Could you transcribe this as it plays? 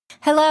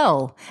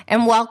Hello,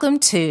 and welcome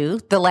to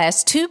The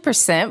Last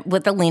 2%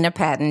 with Alina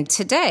Patton.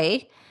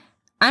 Today,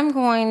 I'm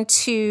going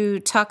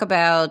to talk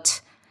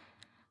about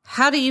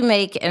how do you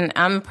make an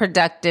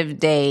unproductive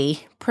day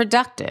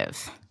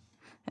productive?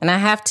 And I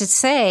have to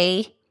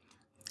say,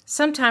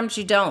 sometimes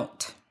you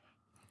don't.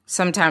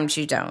 Sometimes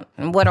you don't.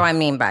 And what do I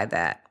mean by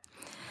that?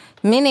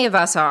 Many of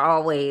us are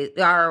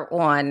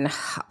on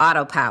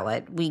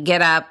autopilot. We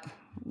get up,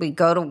 we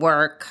go to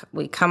work,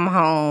 we come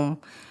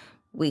home,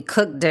 we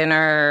cook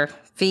dinner,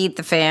 feed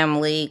the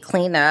family,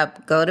 clean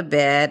up, go to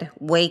bed,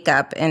 wake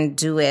up, and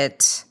do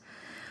it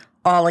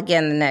all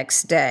again the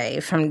next day,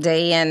 from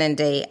day in and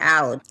day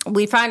out.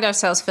 We find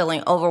ourselves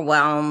feeling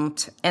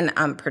overwhelmed and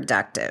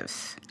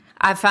unproductive.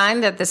 I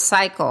find that the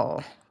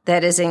cycle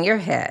that is in your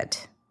head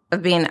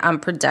of being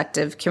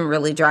unproductive can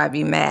really drive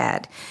you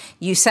mad.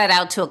 You set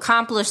out to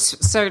accomplish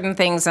certain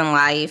things in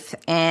life,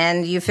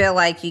 and you feel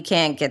like you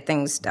can't get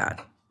things done.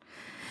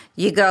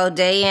 You go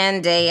day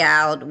in, day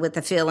out with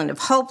a feeling of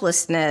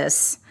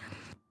hopelessness.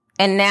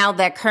 And now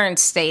that current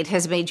state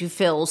has made you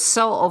feel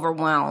so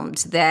overwhelmed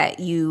that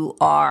you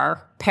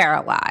are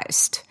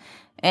paralyzed.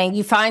 And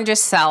you find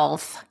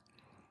yourself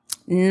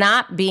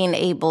not being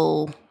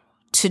able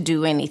to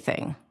do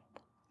anything.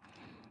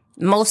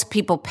 Most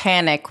people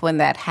panic when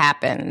that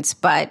happens,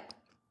 but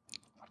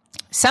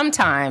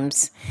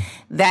sometimes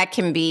that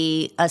can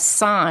be a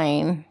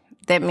sign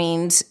that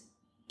means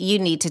you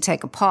need to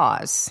take a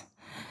pause.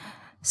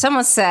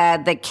 Someone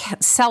said that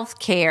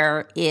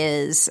self-care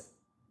is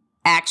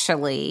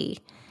actually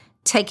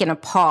taking a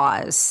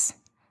pause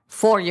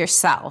for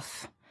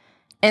yourself.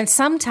 And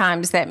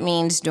sometimes that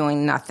means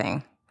doing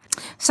nothing.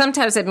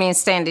 Sometimes it means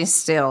standing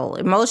still,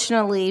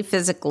 emotionally,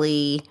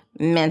 physically,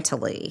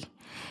 mentally.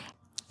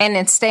 And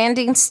in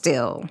standing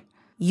still,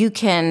 you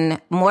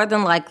can more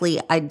than likely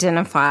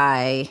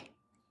identify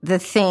the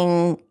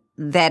thing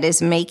that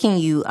is making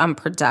you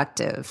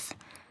unproductive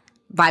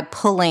by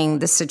pulling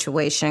the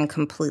situation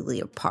completely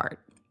apart.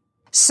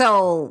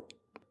 So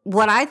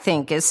what I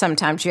think is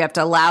sometimes you have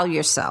to allow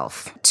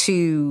yourself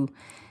to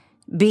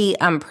be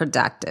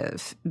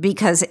unproductive,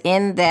 because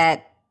in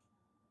that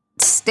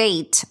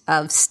state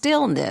of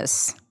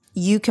stillness,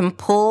 you can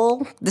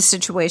pull the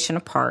situation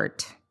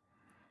apart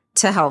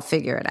to help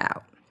figure it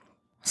out.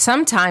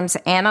 Sometimes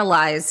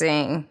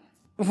analyzing,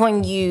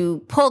 when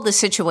you pull the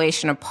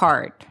situation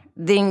apart,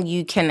 then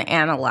you can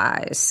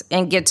analyze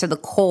and get to the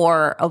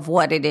core of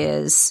what it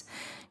is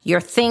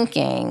you're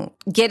thinking.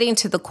 Getting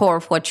to the core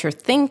of what you're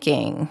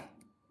thinking,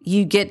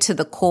 you get to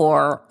the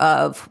core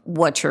of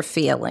what you're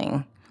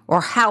feeling or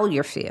how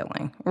you're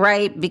feeling,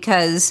 right?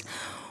 Because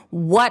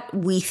what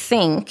we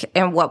think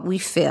and what we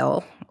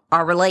feel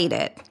are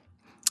related.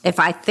 If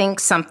I think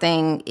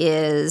something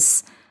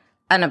is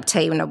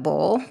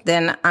unobtainable,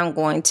 then I'm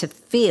going to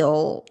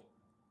feel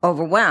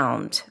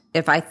overwhelmed.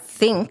 If I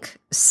think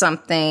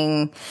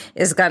something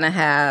is going to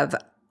have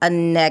a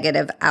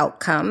negative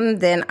outcome,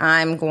 then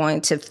I'm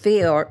going to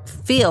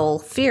feel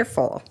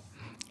fearful.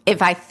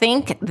 If I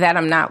think that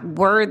I'm not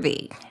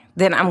worthy,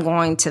 then I'm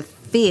going to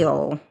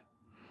feel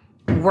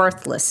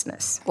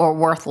worthlessness or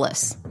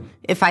worthless.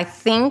 If I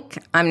think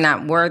I'm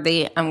not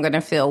worthy, I'm going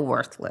to feel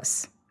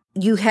worthless.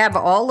 You have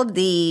all of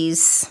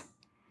these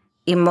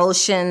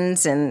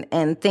emotions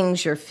and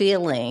things you're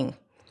feeling,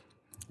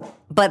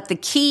 but the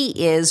key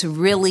is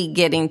really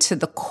getting to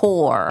the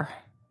core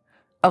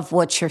of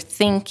what you're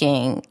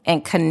thinking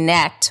and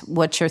connect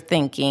what you're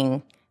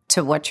thinking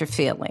to what you're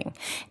feeling.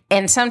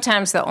 And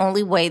sometimes the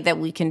only way that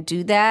we can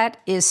do that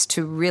is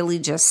to really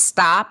just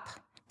stop,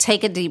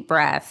 take a deep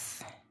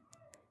breath,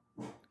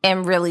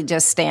 and really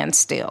just stand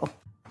still.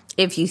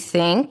 If you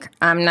think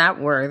I'm not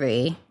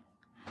worthy,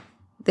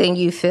 then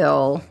you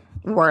feel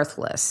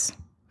worthless.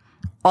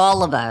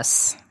 All of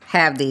us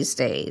have these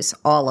days,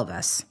 all of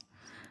us.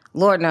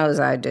 Lord knows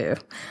I do.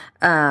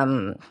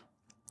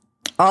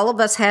 All of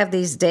us have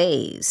these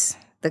days.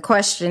 The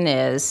question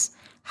is,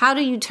 how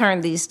do you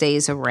turn these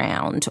days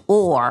around?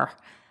 Or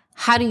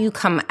how do you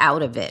come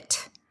out of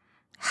it?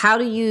 How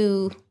do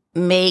you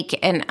make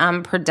an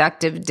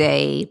unproductive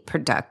day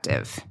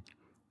productive?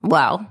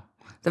 Well,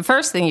 the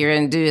first thing you're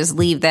going to do is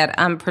leave that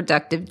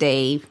unproductive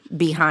day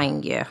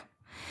behind you.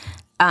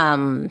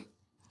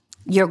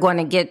 You're going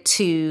to get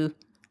to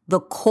the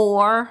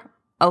core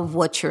of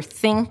what you're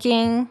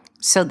thinking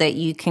so that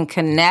you can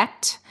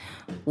connect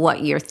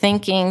what you're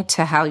thinking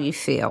to how you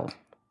feel.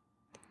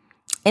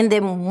 And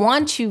then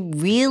once you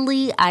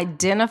really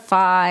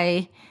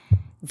identify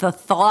the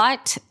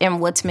thought and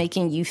what's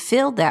making you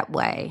feel that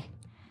way,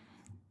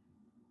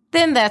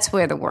 then that's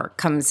where the work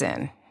comes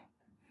in,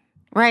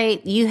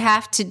 right? You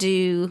have to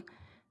do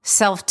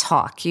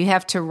self-talk. You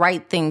have to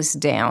write things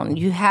down.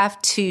 You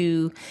have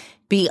to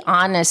be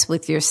honest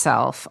with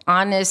yourself,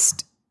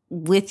 honest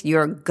with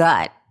your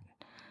gut.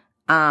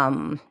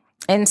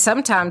 And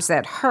sometimes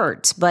that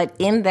hurts, but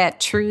in that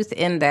truth,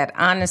 in that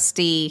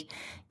honesty,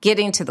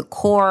 getting to the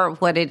core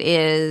of what it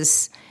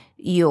is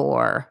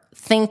you're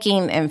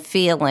thinking and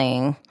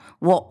feeling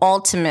will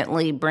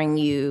ultimately bring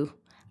you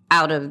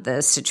out of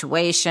the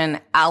situation,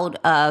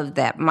 out of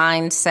that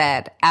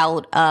mindset,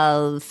 out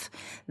of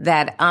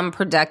that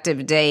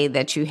unproductive day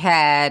that you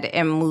had,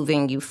 and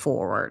moving you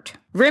forward.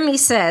 Remy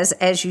says,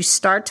 as you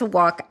start to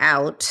walk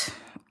out,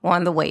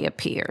 on the way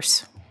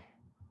appears.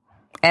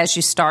 As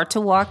you start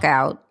to walk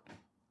out,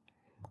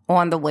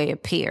 on the way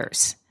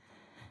appears.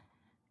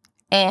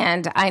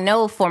 And I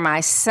know for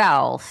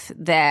myself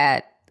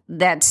that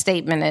that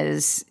statement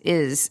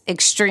is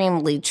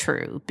extremely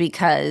true,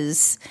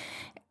 because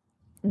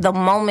the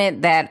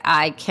moment that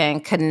I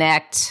can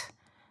connect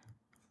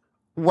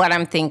what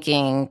I'm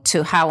thinking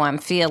to how I'm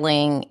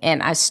feeling,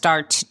 and I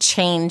start to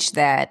change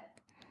that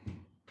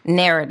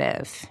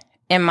narrative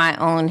in my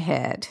own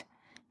head,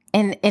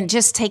 and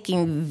just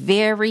taking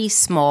very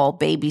small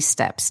baby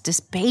steps,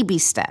 just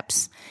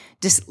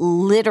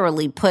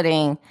literally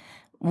putting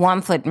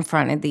one foot in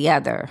front of the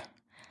other,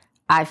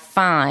 I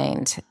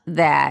find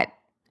that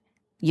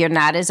you're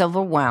not as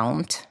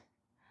overwhelmed.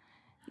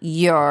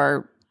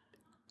 Your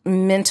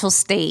mental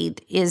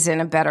state is in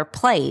a better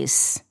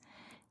place,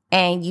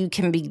 and you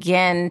can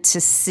begin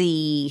to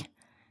see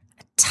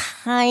a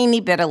tiny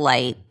bit of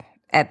light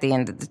at the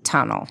end of the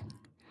tunnel.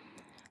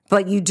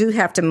 But you do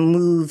have to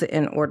move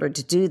in order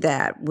to do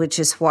that, which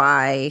is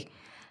why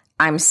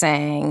I'm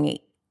saying,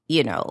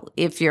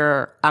 if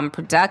you're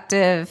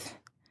unproductive,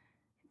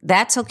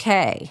 that's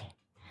okay,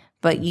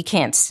 but you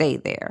can't stay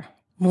there.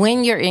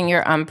 When you're in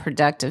your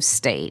unproductive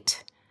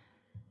state,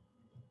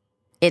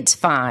 it's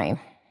fine.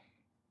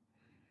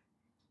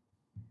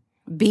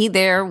 Be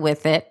there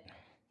with it.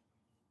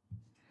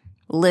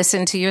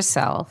 Listen to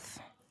yourself.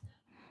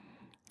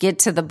 Get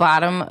to the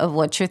bottom of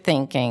what you're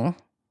thinking.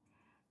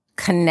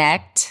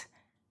 Connect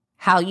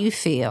how you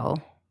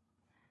feel.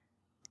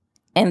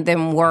 And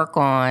then work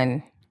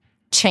on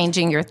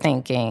changing your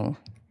thinking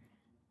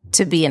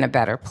to be in a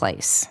better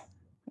place.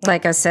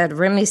 Like I said,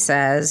 Remy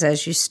says,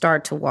 as you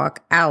start to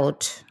walk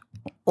out,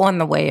 on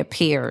the way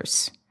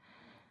appears.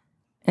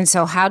 And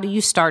so how do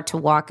you start to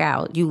walk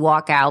out? You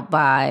walk out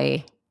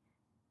by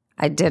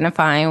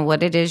identifying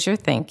what it is you're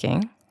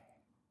thinking,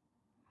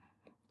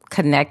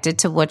 connect it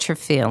to what you're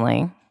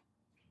feeling,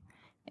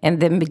 and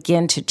then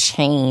begin to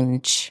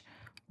change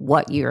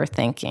what you're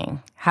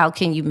thinking. How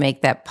can you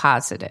make that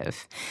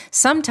positive?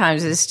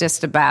 Sometimes it's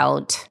just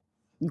about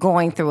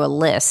going through a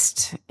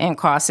list and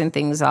crossing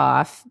things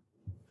off,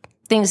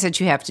 things that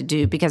you have to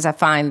do, because I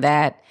find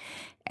that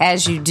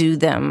as you do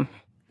them,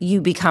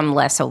 you become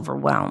less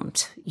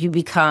overwhelmed. You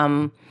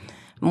become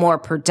more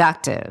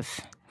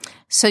productive.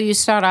 So you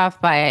start off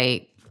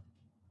by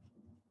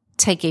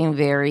taking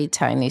very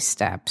tiny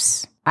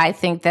steps. I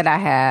think that I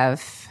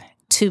have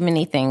too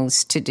many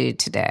things to do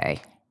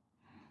today,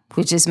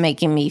 which is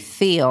making me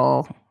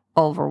feel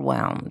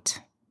overwhelmed.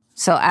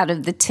 So out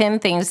of the 10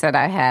 things that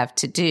I have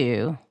to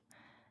do,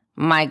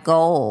 my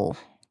goal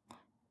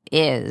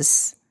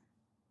is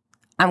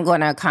I'm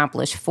going to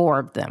accomplish 4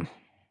 of them.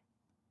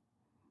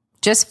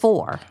 Just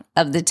 4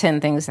 of the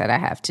 10 things that I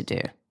have to do.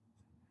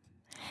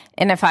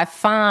 And if I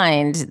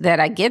find that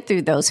I get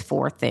through those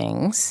 4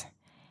 things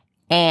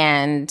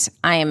and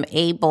I am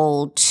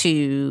able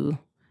to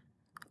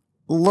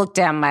look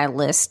down my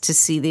list to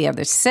see the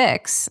other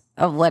 6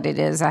 of what it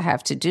is I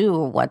have to do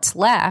or what's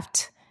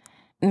left,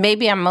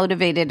 maybe I'm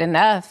motivated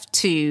enough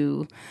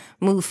to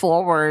move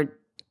forward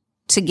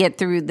to get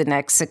through the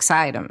next 6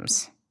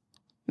 items.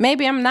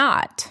 Maybe I'm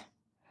not.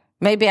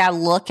 Maybe I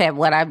look at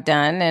what I've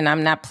done and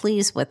I'm not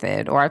pleased with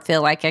it, or I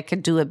feel like I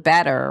could do it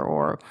better,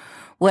 or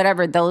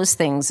whatever those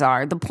things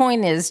are. The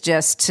point is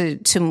just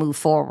to move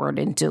forward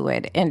and do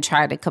it and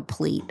try to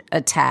complete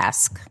a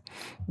task.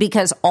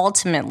 Because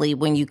ultimately,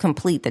 when you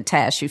complete the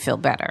task, you feel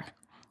better.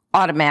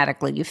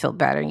 Automatically, you feel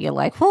better. And you're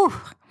like, whew,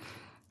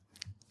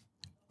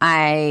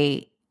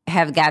 I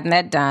have gotten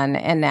that done,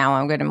 and now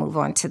I'm going to move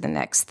on to the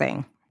next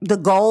thing. The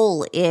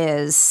goal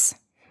is,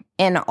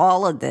 in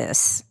all of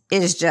this,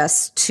 is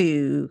just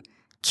to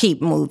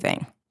keep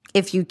moving.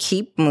 If you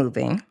keep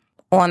moving,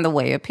 on the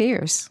way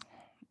appears.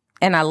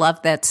 And I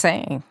love that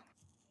saying.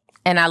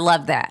 And I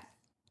love that.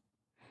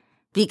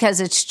 Because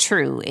it's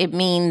true. It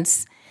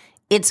means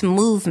it's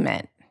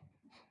movement.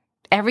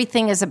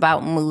 Everything is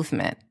about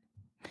movement.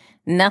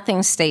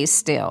 Nothing stays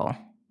still.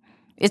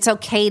 It's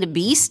okay to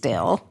be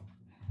still.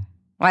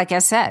 Like I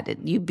said,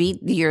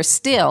 you're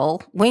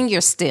still. When you're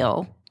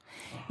still,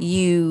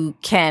 you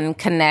can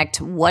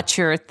connect what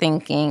you're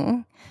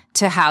thinking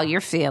to how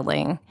you're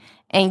feeling,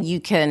 and you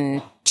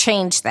can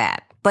change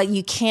that. But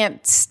you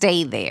can't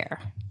stay there.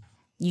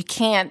 You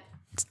can't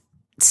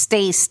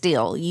stay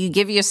still. You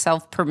give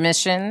yourself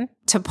permission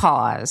to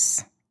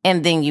pause,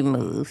 and then you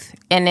move.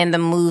 And in the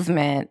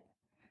movement,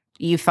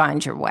 you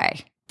find your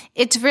way.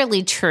 It's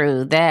really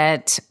true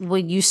that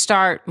when you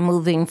start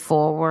moving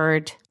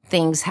forward,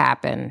 things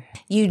happen.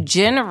 You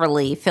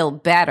generally feel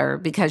better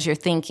because you're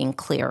thinking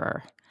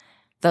clearer.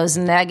 Those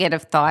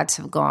negative thoughts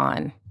have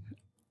gone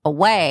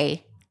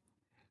away,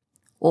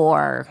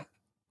 or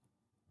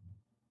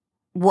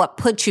what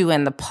put you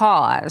in the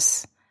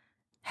pause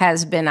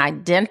has been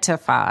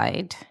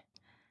identified,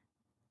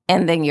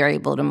 and then you're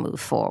able to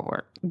move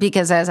forward.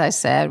 Because as I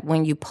said,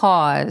 when you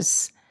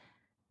pause,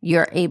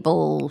 you're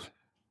able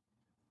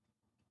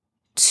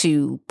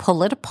to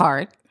pull it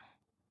apart,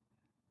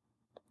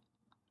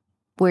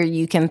 where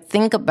you can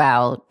think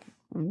about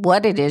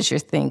what it is you're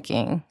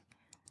thinking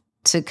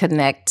to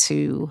connect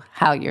to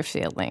how you're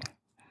feeling.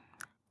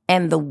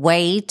 And the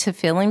way to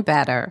feeling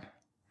better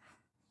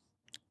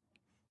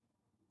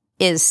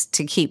is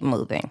to keep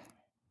moving.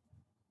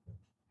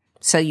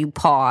 So you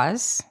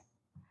pause,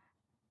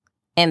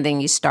 and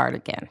then you start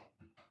again.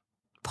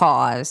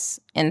 Pause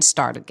and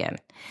start again.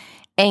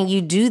 And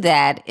you do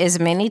that as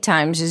many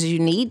times as you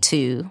need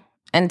to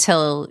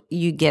until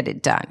you get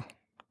it done.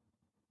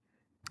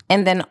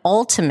 And then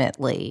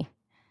ultimately,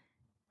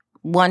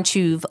 once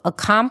you've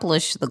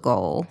accomplished the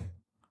goal,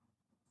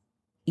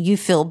 you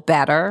feel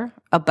better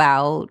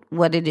about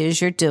what it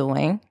is you're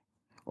doing,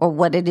 or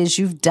what it is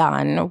you've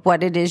done, or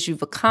what it is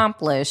you've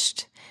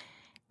accomplished.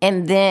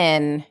 And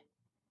then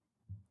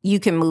you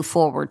can move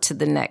forward to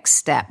the next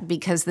step,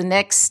 because the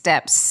next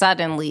step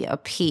suddenly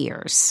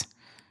appears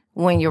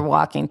when you're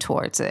walking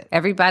towards it.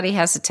 Everybody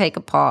has to take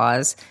a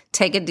pause,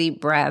 take a deep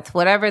breath,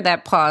 whatever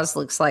that pause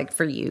looks like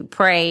for you.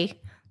 Pray.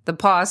 The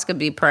pause could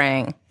be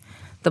praying.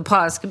 The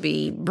pause could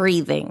be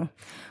breathing.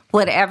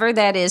 Whatever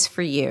that is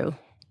for you,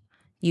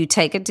 you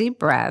take a deep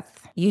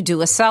breath. You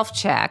do a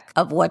self-check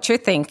of what you're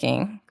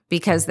thinking,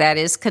 because that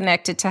is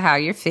connected to how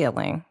you're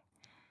feeling.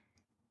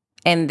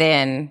 And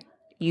then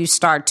you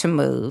start to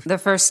move. The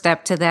first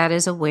step to that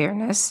is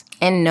awareness,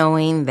 and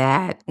knowing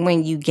that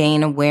when you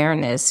gain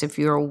awareness, if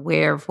you're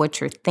aware of what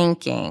you're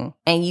thinking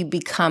and you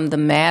become the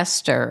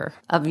master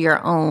of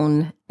your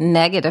own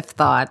negative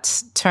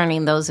thoughts,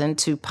 turning those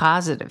into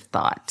positive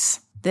thoughts,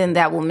 then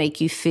that will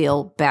make you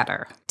feel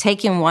better.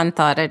 Taking one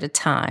thought at a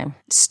time,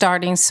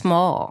 starting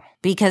small.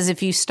 Because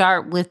if you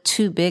start with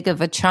too big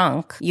of a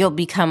chunk, you'll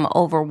become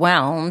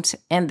overwhelmed,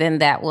 and then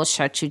that will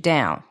shut you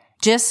down.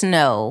 Just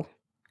know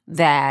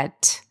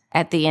that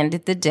at the end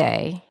of the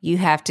day, you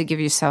have to give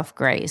yourself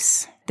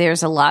grace.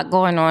 There's a lot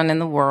going on in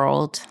the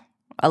world,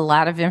 a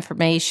lot of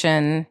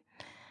information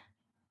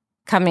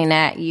coming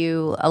at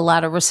you, a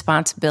lot of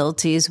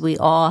responsibilities we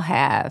all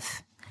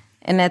have.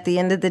 And at the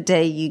end of the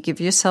day, you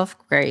give yourself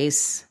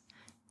grace,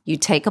 you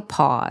take a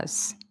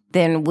pause.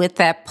 Then with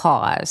that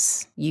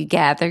pause, you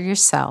gather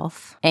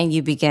yourself and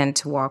you begin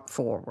to walk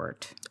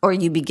forward, or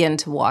you begin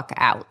to walk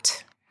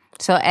out.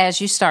 So as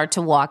you start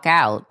to walk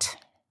out,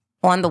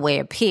 on the way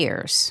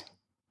appears.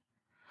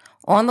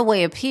 On the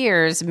way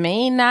appears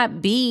may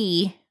not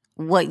be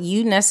what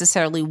you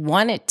necessarily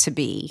want it to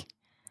be,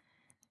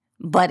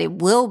 but it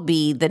will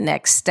be the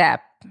next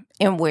step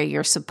in where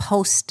you're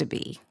supposed to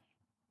be.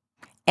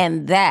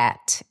 And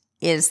that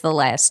is the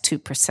last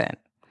 2%.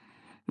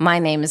 My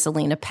name is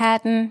Alina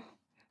Patton.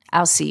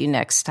 I'll see you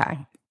next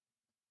time.